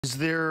Is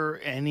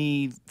there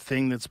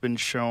anything that's been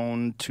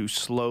shown to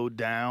slow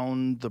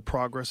down the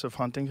progress of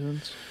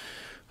Huntington's?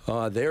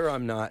 There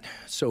I'm not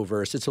so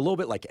versed. It's a little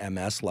bit like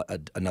MS,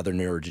 another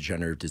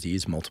neurodegenerative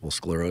disease, multiple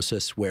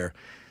sclerosis, where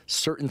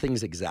certain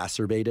things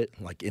exacerbate it,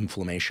 like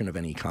inflammation of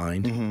any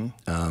kind.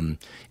 And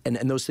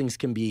those things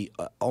can be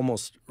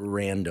almost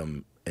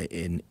random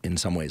in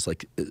some ways.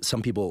 Like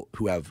some people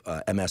who have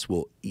MS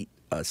will eat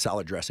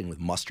salad dressing with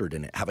mustard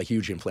in it, have a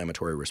huge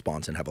inflammatory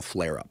response and have a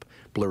flare-up,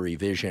 blurry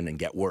vision, and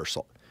get worse.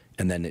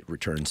 And then it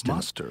returns to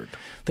Mustard.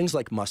 Things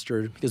like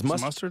mustard. Is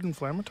mustard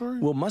inflammatory?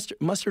 Well,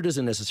 mustard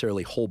isn't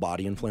necessarily whole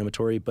body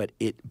inflammatory, but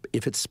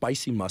if it's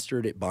spicy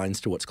mustard, it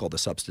binds to what's called the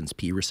substance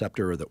P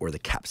receptor or the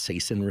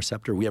capsaicin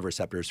receptor. We have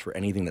receptors for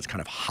anything that's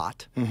kind of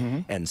hot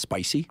and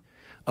spicy,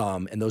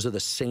 and those are the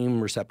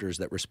same receptors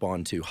that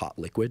respond to hot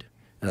liquid.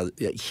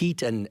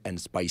 Heat and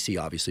spicy,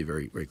 obviously,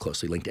 very, very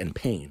closely linked, and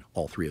pain,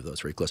 all three of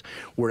those very close.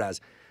 Whereas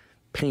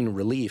pain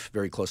relief,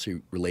 very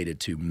closely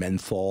related to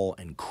menthol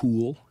and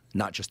cool.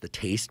 Not just the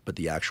taste, but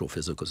the actual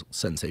physical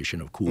sensation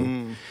of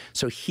cool.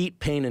 So heat,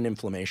 pain, and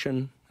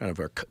inflammation kind of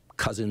are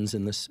cousins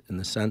in this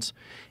sense,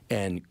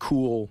 and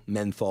cool,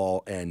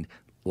 menthol, and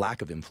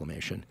lack of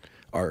inflammation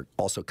are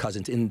also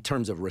cousins in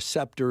terms of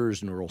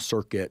receptors, neural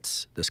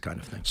circuits, this kind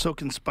of thing. So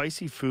can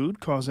spicy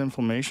food cause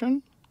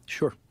inflammation?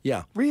 Sure.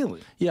 Yeah.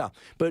 Really? Yeah.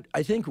 But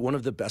I think one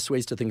of the best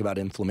ways to think about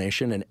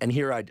inflammation, and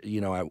here I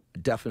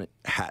definite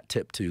hat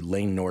tip to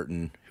Lane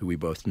Norton, who we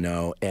both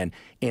know, and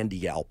Andy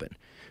Galpin,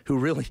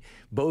 who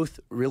both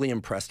really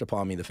impressed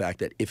upon me the fact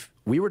that if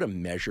we were to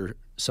measure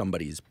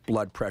somebody's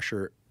blood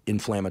pressure,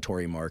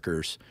 inflammatory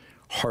markers,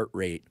 heart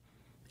rate,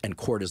 and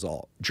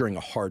cortisol during a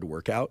hard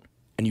workout,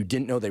 and you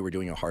didn't know they were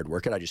doing a hard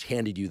workout, I just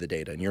handed you the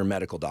data, and you're a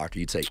medical doctor,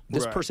 you'd say,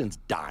 this person's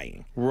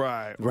dying.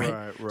 Right.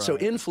 So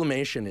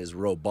inflammation is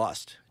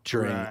robust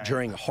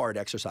during hard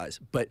exercise.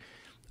 But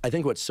I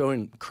think what's so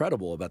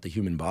incredible about the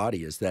human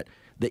body is that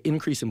the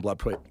increase in blood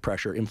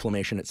pressure,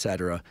 inflammation, et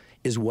cetera,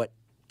 is what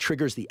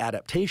triggers the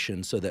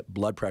adaptation so that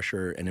blood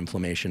pressure and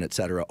inflammation, et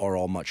cetera, are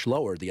all much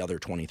lower the other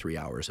 23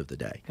 hours of the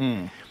day.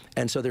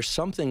 And so there's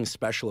something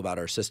special about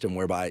our system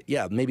whereby,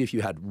 maybe if you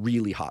had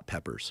really hot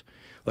peppers,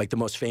 like the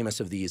most famous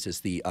of these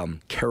is the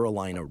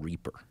Carolina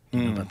Reaper.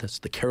 You know about this?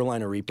 The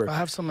Carolina Reaper. I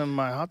have some in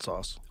my hot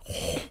sauce.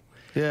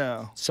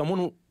 Yeah.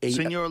 Someone ate...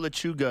 Senor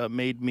Lechuga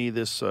made me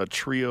this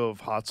trio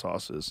of hot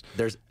sauces.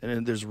 There's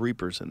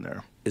Reapers in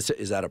there.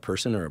 Is that a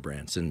person or a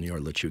brand, Senor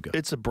Lechuga?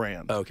 It's a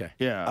brand. Okay.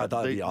 Yeah. I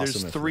thought it'd be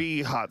awesome. There's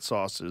three hot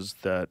sauces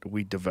that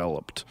we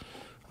developed.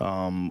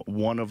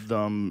 One of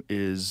them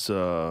is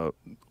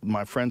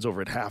my friends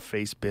over at Half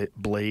Face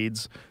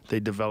Blades.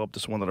 They developed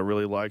this one that I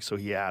really like, so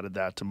he added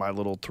that to my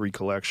little 3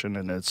 collection,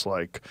 and it's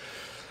like...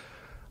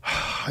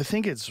 I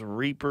think it's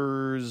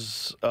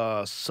Reapers,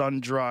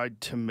 sun-dried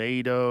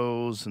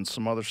tomatoes, and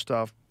some other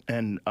stuff,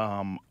 and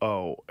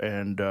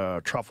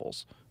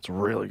truffles. It's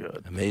really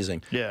good.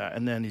 Amazing. Yeah,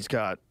 and then he's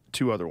got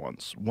 2 other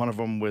ones. One of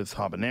them with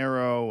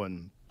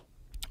habanero,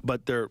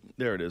 but there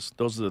it is.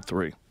 Those are the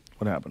 3.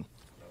 What happened?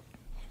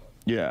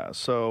 Yeah.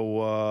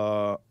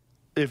 So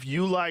if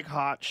you like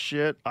hot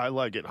shit, I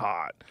like it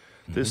hot.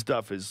 This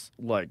stuff is,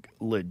 like,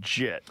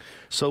 legit.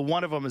 So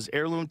one of them is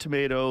heirloom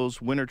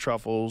tomatoes, winter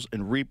truffles,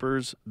 and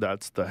Reapers.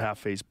 That's the Half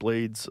Face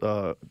Blades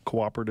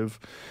cooperative.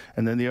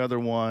 And then the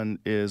other one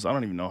is, I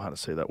don't even know how to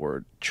say that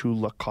word,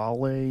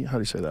 chulacale. How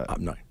do you say that?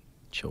 I'm not.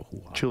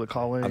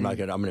 Chulacale. I'm not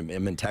good. I'm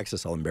in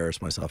Texas. I'll embarrass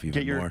myself even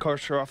more. Get your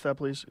cursor off that,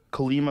 please.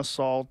 Colima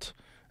salt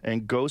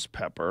and ghost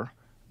pepper.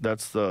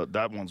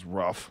 That one's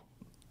rough.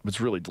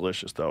 It's really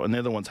delicious, though. And the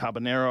other one's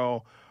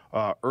habanero,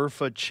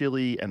 urfa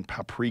chili, and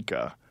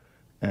paprika.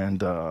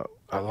 And I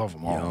love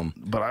them all,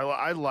 but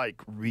I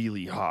like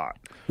really hot.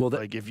 Well,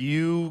 like if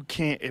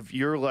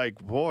you're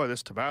like, boy,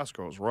 this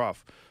Tabasco is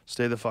rough,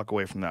 stay the fuck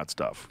away from that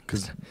stuff,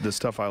 because the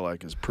stuff I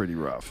like is pretty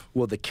rough.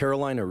 Well, the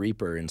Carolina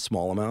Reaper in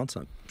small amounts,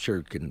 I'm sure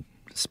you can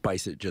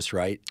spice it just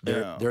right.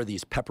 There are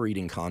these pepper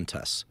eating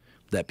contests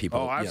that people.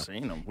 Oh, I've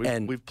seen them.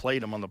 We've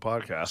played them on the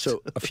podcast.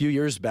 So a few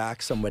years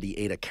back, somebody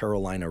ate a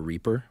Carolina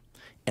Reaper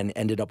and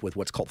ended up with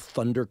what's called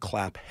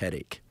thunderclap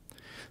headache.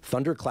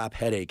 Thunderclap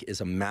headache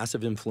is a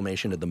massive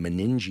inflammation of the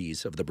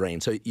meninges of the brain.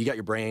 So you got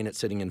your brain, it's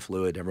sitting in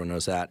fluid, everyone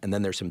knows that, and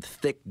then there's some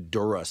thick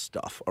dura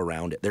stuff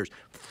around it. There's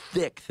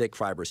thick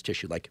fibrous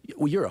tissue. Like,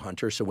 well, you're a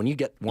hunter, so when you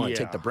want to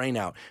take the brain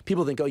out,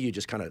 people think, oh, you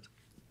just kind of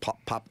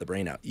pop the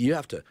brain out. You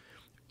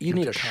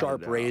need a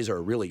sharp razor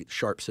or really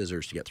sharp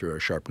scissors to get through, or a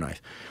sharp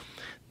knife.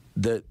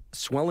 The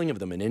swelling of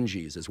the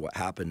meninges is what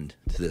happened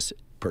to this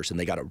person.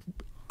 They got an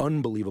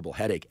unbelievable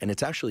headache, and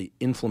it's actually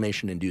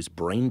inflammation-induced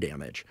brain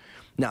damage.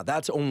 Now,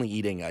 that's only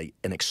eating an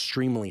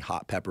extremely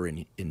hot pepper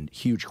in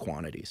huge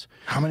quantities.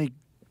 How many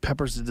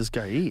peppers did this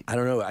guy eat? I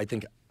don't know. I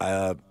think...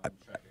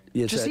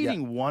 just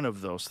eating one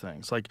of those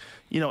things. Like,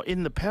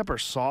 in the pepper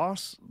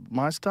sauce,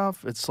 my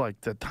stuff, it's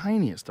like the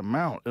tiniest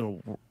amount.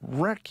 It'll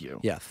wreck you.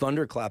 Yeah,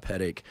 thunderclap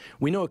headache.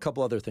 We know a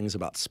couple other things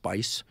about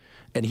spice.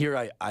 And here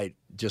I want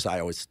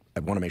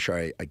to make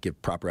sure I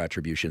give proper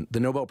attribution. The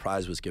Nobel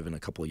Prize was given a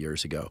couple of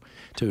years ago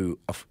to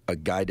a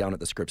guy down at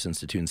the Scripps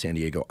Institute in San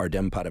Diego,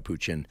 Ardem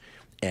Patapuchin,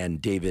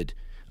 and David,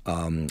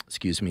 David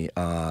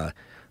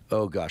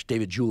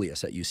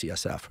Julius at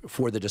UCSF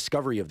for the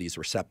discovery of these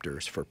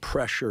receptors for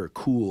pressure,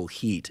 cool,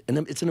 heat. And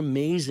it's an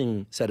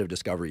amazing set of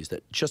discoveries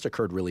that just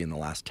occurred really in the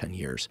last 10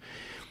 years.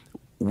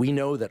 We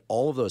know that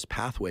all of those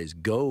pathways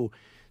go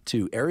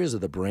to areas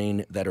of the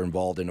brain that are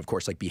involved in, of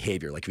course, like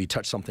behavior. Like if you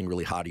touch something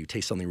really hot or you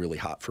taste something really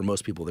hot, for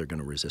most people, they're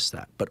going to resist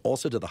that. But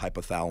also to the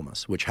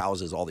hypothalamus, which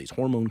houses all these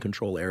hormone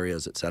control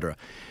areas, et cetera.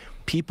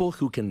 People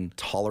who can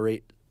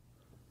tolerate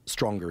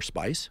stronger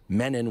spice,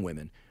 men and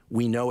women,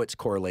 we know it's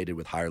correlated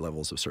with higher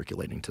levels of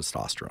circulating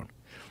testosterone.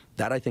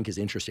 That, I think, is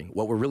interesting.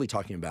 What we're really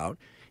talking about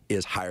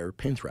is higher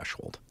pain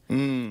threshold.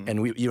 And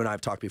you and I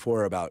have talked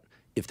before about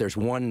if there's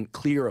one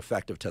clear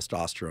effect of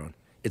testosterone,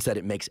 it's that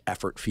it makes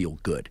effort feel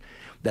good,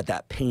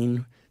 that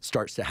pain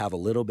starts to have a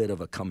little bit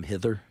of a come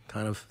hither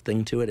kind of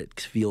thing to it. It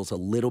feels a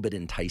little bit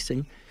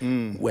enticing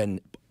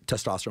when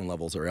testosterone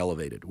levels are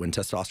elevated. When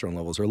testosterone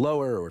levels are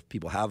lower, or if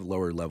people have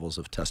lower levels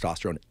of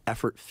testosterone,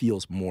 effort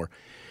feels more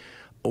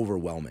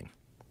overwhelming.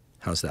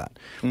 How's that?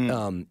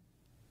 And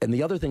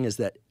the other thing is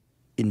that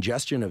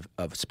ingestion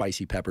of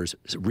spicy peppers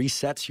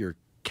resets your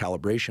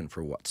calibration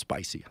for what's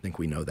spicy. I think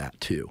we know that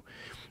too.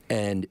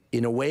 And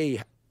in a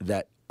way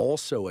that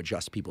also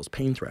adjusts people's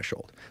pain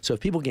threshold. So if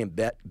people get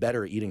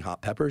better at eating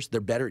hot peppers, they're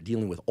better at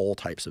dealing with all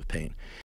types of pain.